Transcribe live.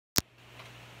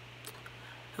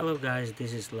Hello guys,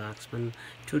 this is Laxman.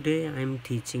 Today I'm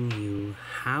teaching you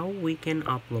how we can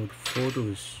upload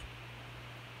photos,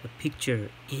 a picture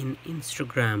in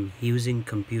Instagram using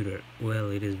computer.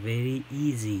 Well, it is very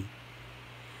easy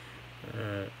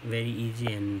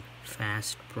and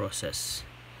fast process.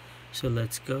 So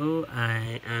let's go.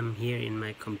 I am here in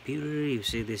my computer. You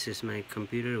see this is my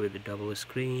computer with a double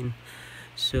screen.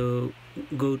 So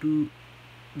go to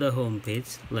the home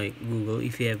page like Google.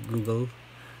 If you have Google,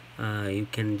 you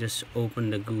can just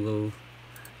open the Google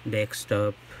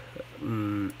desktop.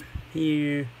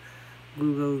 Here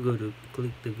Google, go to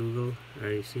click the Google. Are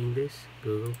you seeing this?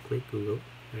 Google, click Google,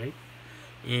 right?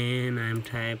 And I'm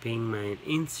typing my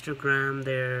Instagram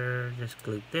there. Just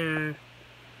click there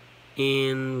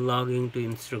and logging to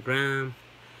Instagram.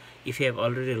 If you have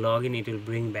already logged in, it will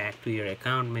bring back to your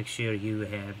account. Make sure you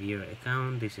have your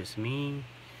account. This is me,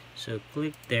 so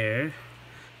click there.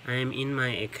 I am in my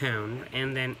account,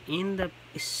 and then in the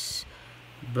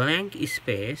blank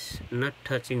space, not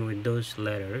touching with those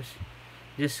letters,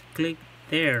 just click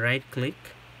there, right click,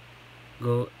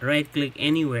 go right click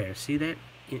anywhere. See that?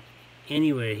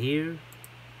 Anywhere here.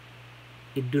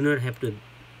 It do not have to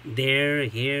there,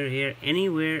 here,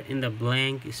 anywhere in the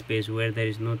blank space where there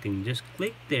is nothing. Just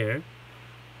click there,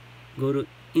 go to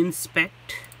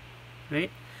inspect, right?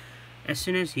 As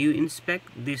soon as you inspect,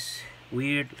 this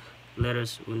weird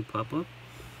letters will pop up.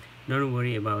 Don't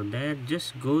worry about that,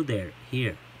 just go there.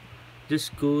 Here,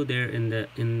 just go there in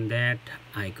that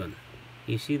icon.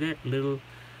 You see that little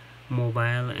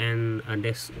mobile and a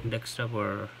desktop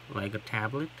or like a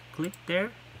tablet? Click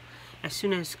there. As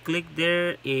soon as click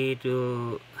there, it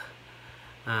will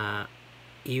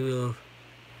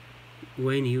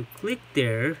when you click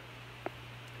there,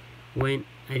 when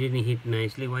I didn't hit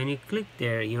nicely, when you click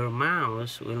there, your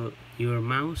mouse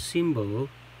symbol,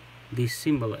 this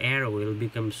symbol arrow will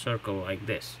become circle like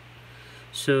this.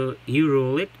 So you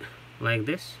roll it like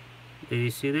this. Did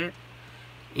you see that?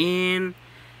 And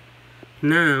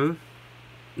now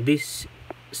this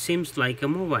seems like a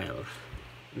mobile.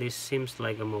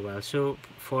 So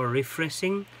for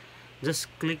refreshing, just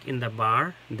click in the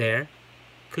bar there,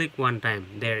 click one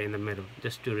time there in the middle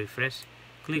just to refresh.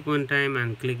 Click one time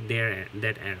and click there,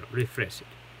 that arrow, refresh it,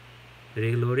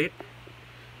 reload it.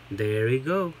 There we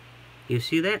go. You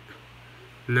see that?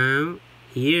 Now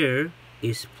here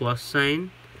is plus sign.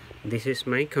 This is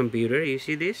my computer. You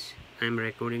see this? I'm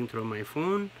recording through my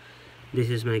phone. This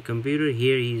is my computer.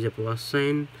 Here is a plus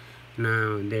sign.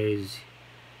 Now there is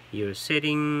your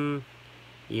setting,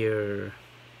 your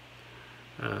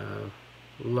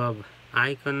love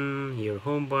icon, your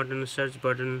home button, search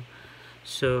button,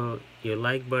 so your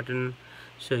like button.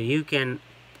 So you can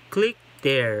click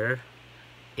there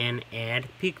and add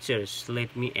pictures.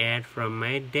 Let me add from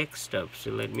my desktop. See,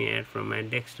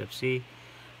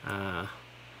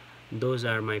 those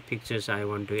are my pictures I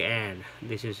want to add.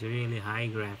 This is really high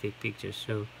graphic pictures,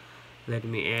 so let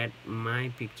me add my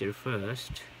picture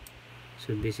first.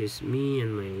 So this is me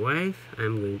and my wife.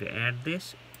 I'm going to add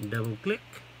this. Double click,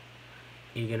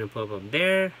 you're gonna pop up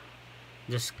there.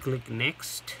 Just click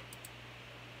next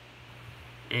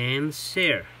and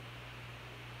share.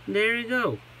 There you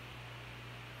go,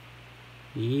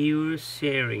 you're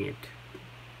sharing it.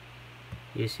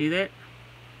 You see that?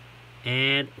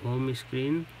 Add home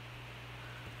screen,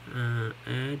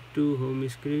 add to home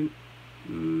screen.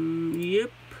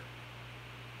 Yep,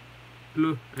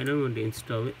 no, I don't want to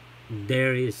install it.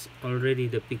 There is already,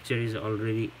 the picture is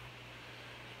already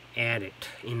added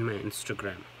in my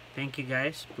Instagram. Thank you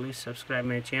guys. Please subscribe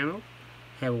my channel.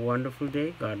 Have a wonderful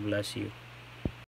day. God bless you.